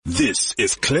This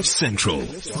is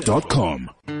CliffCentral.com.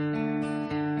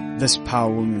 This Power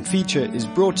Woman feature is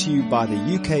brought to you by the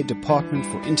UK Department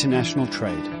for International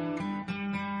Trade.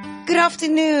 Good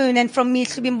afternoon, and from me,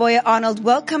 Hlubimboya Arnold,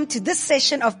 welcome to this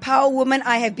session of Power Woman.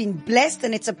 I have been blessed,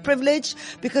 and it's a privilege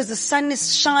because the sun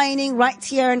is shining right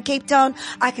here in Cape Town.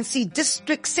 I can see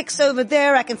District 6 over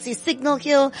there. I can see Signal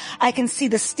Hill. I can see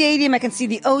the stadium. I can see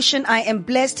the ocean. I am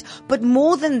blessed, but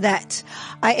more than that,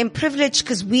 I am privileged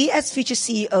because we as future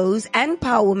CEOs and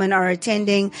Power Women are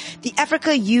attending the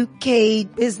Africa UK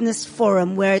Business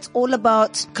Forum, where it's all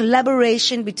about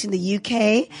collaboration between the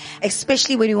UK,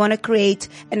 especially when we want to create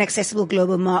an accessible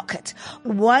global market.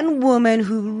 One woman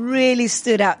who really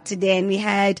stood out today, and we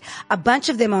had a bunch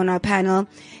of them on our panel,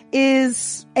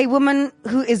 is a woman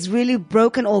who is really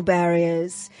broken all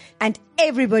barriers, and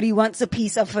everybody wants a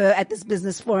piece of her at this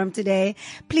business forum today.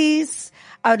 Please,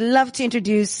 I would love to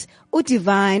introduce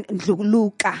Udivine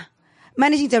Ndluka,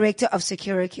 Managing Director of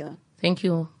Securicure. Thank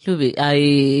you, Luby.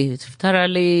 I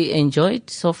thoroughly enjoyed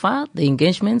so far the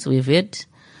engagements we've had,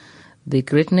 the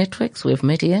great networks we've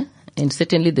met here, and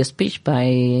certainly the speech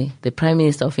by the Prime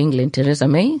Minister of England, Theresa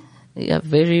May. Yeah,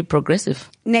 very progressive.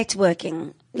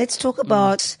 Networking. Let's talk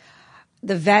about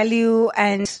the value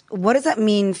and what does that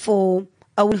mean for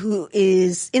a woman who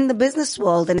is in the business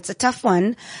world, and it's a tough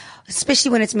one,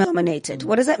 especially when it's male-dominated.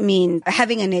 What does that mean,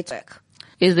 having a network?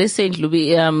 As they say,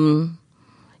 Luby,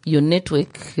 your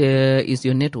network is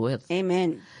your net worth.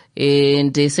 Amen.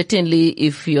 And certainly,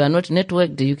 if you are not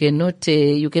networked, you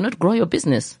cannot grow your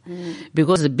business,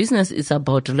 because the business is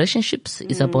about relationships.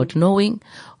 It's about knowing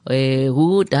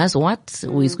who does what,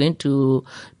 who is going to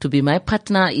be my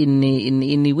partner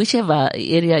in whichever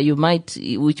area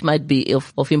which might be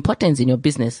of importance in your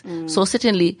business. So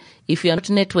certainly, if you are not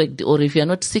networked, or if you are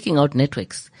not seeking out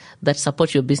networks that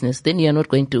support your business, then you are not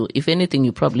going to. If anything,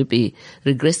 you probably be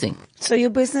regressing. So your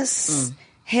business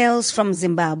hails from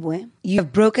Zimbabwe. You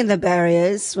have broken the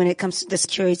barriers when it comes to the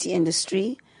security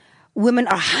industry. Women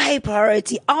are high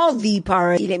priority, are the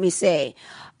priority, let me say,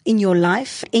 in your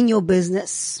life, in your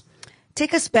business.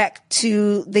 Take us back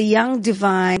to the young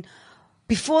Divine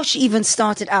before she even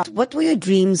started out. What were your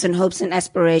dreams and hopes and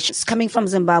aspirations coming from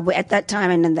Zimbabwe at that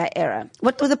time and in that era?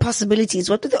 What were the possibilities?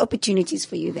 What were the opportunities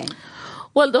for you then?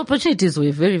 Well, the opportunities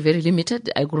were very, very limited.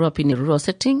 I grew up in a rural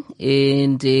setting,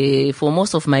 and for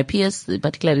most of my peers,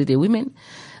 particularly the women,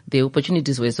 the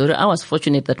opportunities were so. I was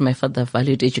fortunate that my father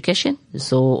valued education,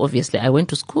 so obviously I went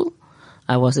to school.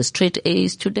 I was a straight A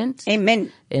student.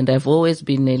 Amen. And I've always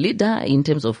been a leader in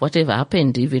terms of whatever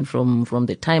happened, even from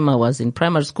the time I was in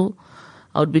primary school.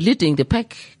 I would be leading the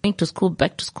pack, going to school,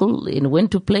 back to school, and when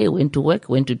to play, when to work,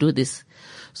 when to do this.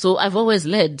 So I've always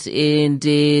led, and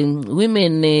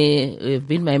women have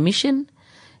been my mission.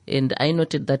 And I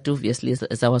noted that obviously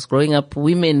as I was growing up,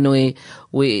 young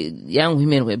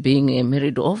women were being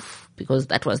married off, because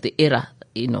that was the era.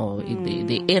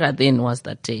 The era then was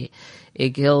that a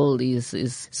girl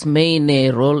his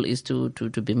main role is to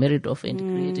be married off and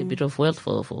create a bit of wealth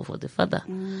for the father.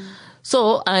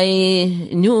 So I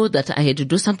knew that I had to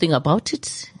do something about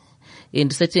it.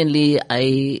 And certainly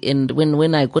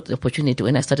when I got the opportunity,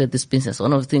 when I started this business,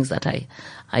 one of the things that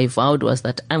I vowed was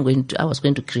that I was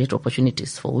going to create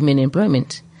opportunities for women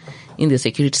employment in the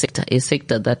security sector, a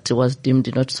sector that was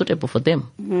deemed not suitable for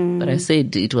them. But I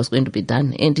said it was going to be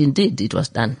done, and indeed it was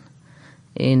done.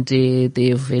 And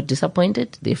they've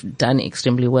disappointed. They've done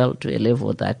extremely well to a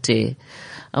level that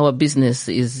our business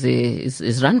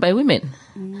is run by women.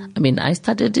 I mean, I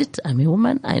started it. I'm a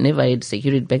woman. I never had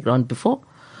security background before.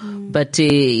 But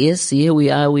yes, here we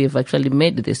are. We have actually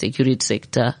made the security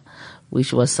sector,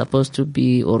 which was supposed to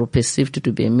be or perceived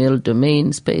to be a male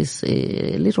domain space,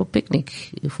 a little picnic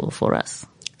for us.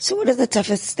 So what are the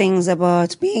toughest things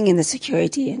about being in the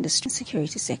security industry,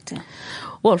 security sector?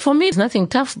 Well, for me, it's nothing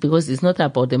tough, because it's not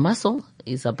about the muscle,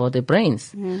 it's about the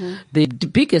brains. The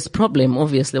biggest problem,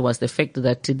 obviously, was the fact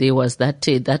that there was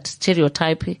that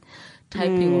stereotyping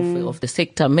of the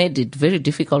sector made it very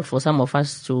difficult for some of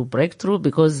us to break through,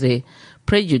 because the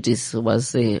prejudice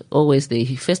was always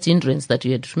the first hindrance that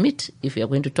you had to meet if you are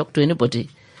going to talk to anybody.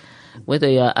 Whether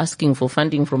you are asking for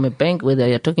funding from a bank, whether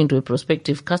you are talking to a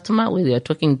prospective customer, whether you are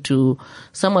talking to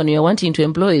someone you are wanting to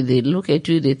employ, they look at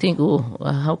you, they think,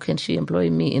 how can she employ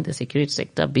me in the security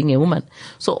sector being a woman?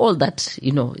 So all that,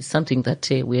 is something that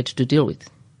we had to deal with.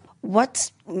 What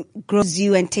grows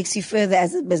you and takes you further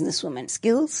as a businesswoman?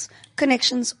 Skills,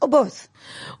 connections, or both?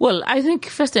 Well, I think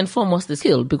first and foremost the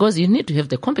skill, because you need to have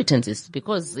the competencies,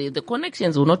 because the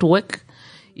connections will not work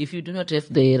if you do not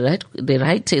have the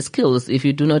right skills, if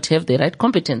you do not have the right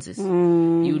competencies.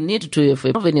 You need to have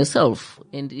proven yourself.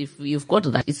 And if you've got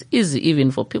that, it's easy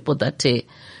even for people that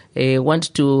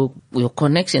want to, your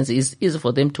connections is easy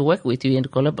for them to work with you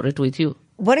and collaborate with you.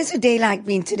 What is your day like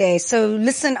been today? So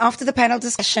listen, after the panel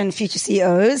discussion, future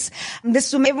CEOs,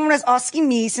 everyone was asking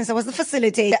me, since I was the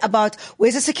facilitator, about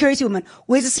where's the security woman?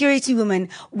 Where's the security woman?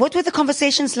 What were the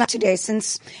conversations like today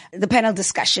since the panel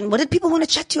discussion? What did people want to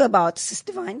chat to you about, Sis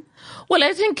Divine? Well,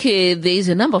 I think there is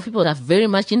a number of people that are very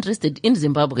much interested in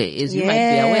Zimbabwe. As you might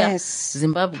be aware,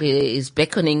 Zimbabwe is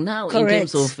beckoning now in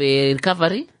terms of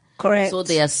recovery. Correct. So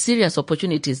there are serious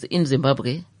opportunities in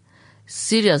Zimbabwe.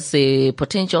 Serious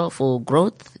potential for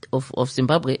growth of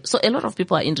Zimbabwe. So a lot of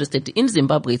people are interested in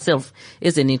Zimbabwe itself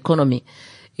as an economy.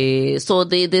 So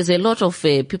there's a lot of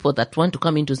people that want to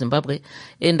come into Zimbabwe.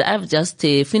 And I've just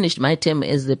finished my term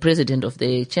as the president of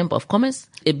the Chamber of Commerce,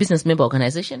 a business member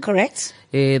organization. Correct.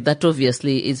 That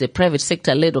obviously is a private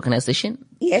sector-led organization.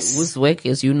 Yes. Whose work,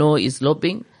 as you know, is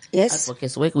lobbying. Yes.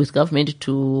 Advocates work with government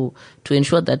to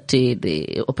ensure that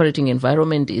the operating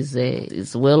environment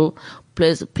is well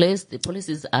placed. The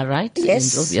policies are right.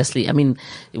 Yes. And obviously, I mean,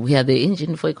 we are the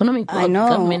engine for economic growth. I know.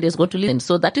 Government has got to listen.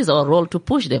 So that is our role, to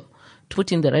push them, to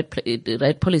put in the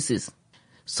right policies.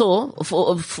 So,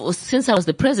 since I was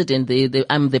the president,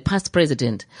 I'm the past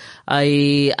president,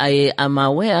 I am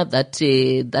aware that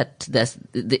there's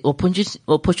the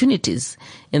opportunities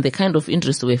and the kind of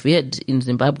interest we've had in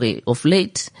Zimbabwe of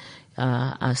late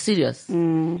are serious.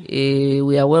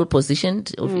 We are well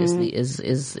positioned, obviously, as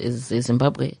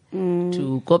Zimbabwe,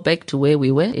 to go back to where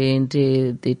we were, and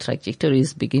the trajectory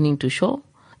is beginning to show.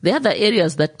 The other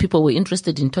areas that people were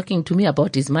interested in talking to me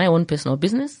about is my own personal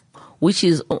business, which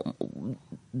is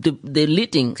the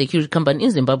leading security company in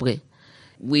Zimbabwe.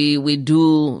 We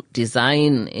do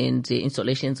design and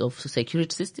installations of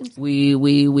security systems.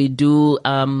 We do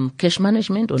cash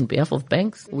management on behalf of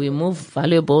banks. We move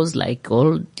valuables like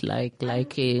gold, like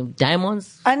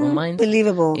diamonds from mines.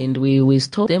 Unbelievable. And we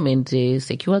store them and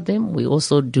secure them. We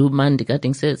also do manned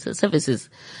guarding services.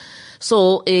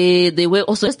 So they were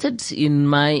also interested in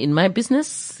my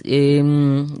business. There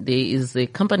is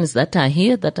companies that are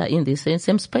here that are in the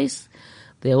same space.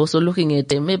 They're also looking at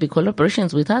maybe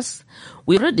collaborations with us.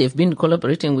 We already have been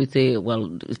collaborating with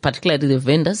particularly the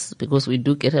vendors, because we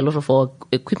do get a lot of our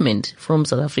equipment from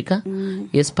South Africa.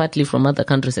 Yes, partly from other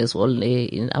countries as well,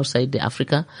 outside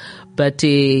Africa. But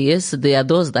yes, there are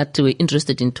those that were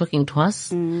interested in talking to us,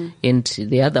 and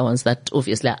the other ones that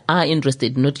obviously are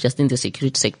interested not just in the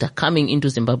security sector, coming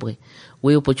into Zimbabwe,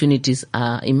 where opportunities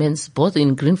are immense, both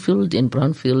in greenfield and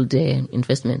brownfield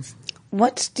investments.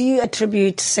 What do you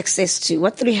attribute success to?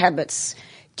 What 3 habits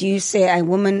do you say a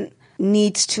woman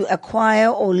needs to acquire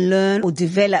or learn or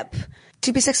develop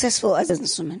to be successful as a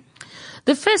businesswoman?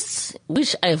 The first,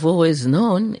 which I've always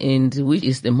known and which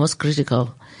is the most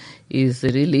critical, is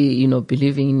really,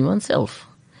 believing in oneself.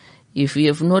 If you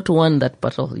have not won that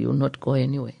battle, you will not go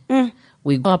anywhere.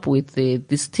 We go up with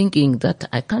this thinking that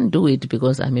I can't do it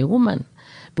because I'm a woman.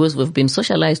 Because we've been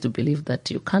socialized to believe that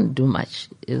you can't do much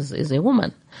as a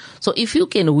woman. So if you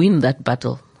can win that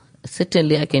battle,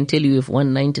 certainly I can tell you you've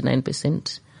won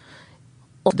 99%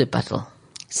 of the battle.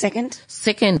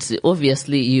 Second,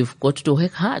 obviously, you've got to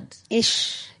work hard.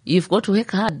 You've got to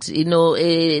work hard.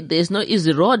 There's no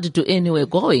easy road to anywhere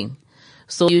going.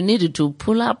 So you need to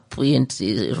pull up and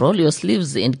roll your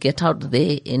sleeves and get out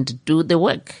there and do the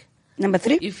work. Number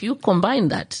 3? If you combine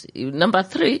that, number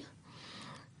 3,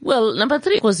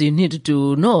 because you need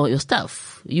to know your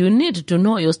stuff. You need to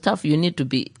know your stuff. You need to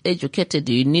be educated.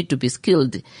 You need to be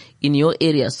skilled in your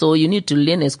area. So you need to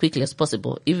learn as quickly as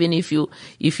possible. Even if you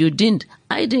didn't,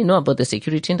 I didn't know about the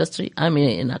security industry. I'm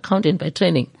an accountant by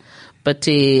training. But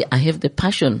I have the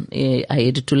passion. I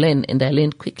had to learn, and I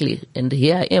learned quickly. And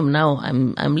here I am now.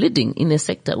 I'm leading in a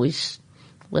sector which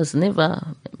was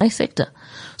never my sector.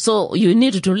 So you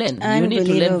need to learn. You need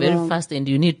to learn very fast, and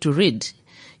you need to read.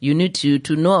 You need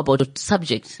to know about the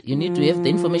subject. You need to have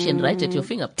the information right at your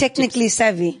fingertips. Technically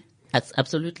savvy.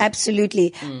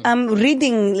 Absolutely.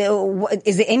 Reading,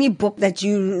 is there any book that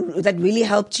really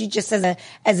helped you just as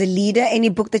a leader? Any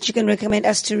book that you can recommend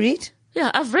us to read?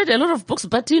 Yeah, I've read a lot of books,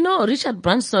 but Richard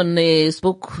Branson's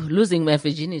book, Losing My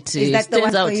Virginity, is that stands the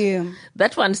one out. For you?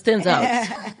 That one stands out.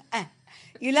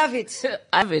 You love it.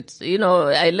 I love it.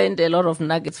 I learned a lot of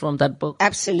nuggets from that book.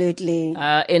 Absolutely.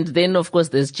 And then, of course,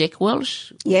 there's Jack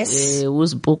Welch. Yes.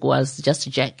 Whose book was Just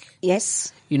Jack.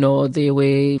 Yes. They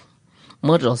were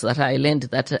models that I learned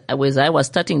that as I was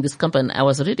starting this company, I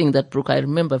was reading that book, I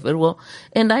remember very well.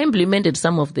 And I implemented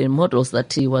some of the models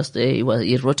that he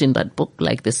wrote in that book,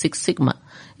 like the Six Sigma.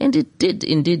 And it did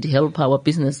indeed help our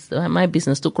business, my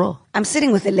business, to grow. I'm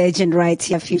sitting with a legend right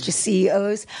here, future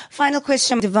CEOs. Final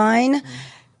question, Divine.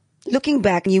 Looking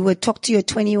back, you would talk to your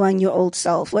 21-year-old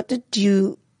self. What did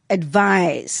you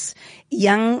advise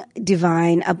young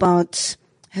Divine about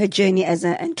her journey as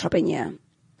an entrepreneur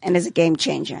and as a game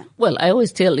changer? Well, I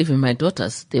always tell even my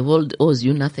daughters, the world owes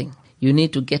you nothing. You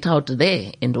need to get out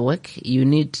there and work. You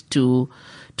need to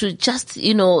just,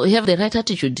 have the right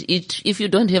attitude. If you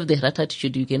don't have the right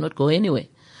attitude, you cannot go anywhere.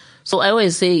 So I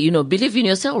always say, believe in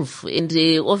yourself. And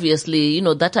obviously,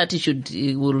 that attitude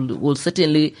will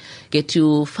certainly get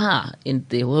you far. And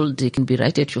the world can be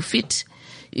right at your feet.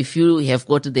 If you have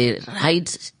got the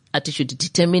right attitude,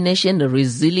 determination,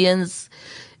 resilience,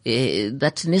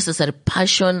 that necessary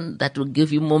passion that will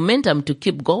give you momentum to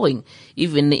keep going,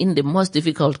 even in the most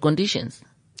difficult conditions.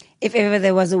 If ever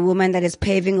there was a woman that is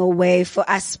paving a way for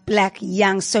us black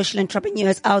young social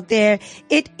entrepreneurs out there,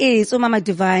 it is Umama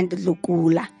Divine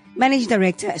Lukula, Managing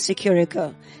Director at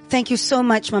Securico. Thank you so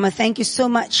much, Mama. Thank you so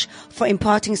much for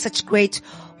imparting such great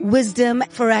wisdom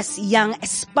for us young,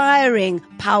 aspiring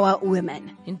power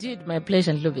women. Indeed, my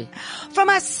pleasure, Luby. From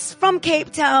us, from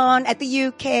Cape Town at the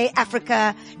UK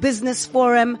Africa Business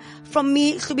Forum, from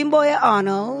me, Subimboya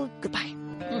Arnold, goodbye.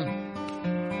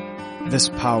 This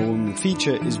Power Woman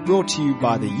feature is brought to you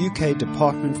by the UK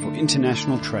Department for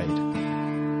International Trade.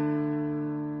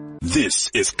 This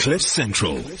is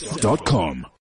CliffCentral.com.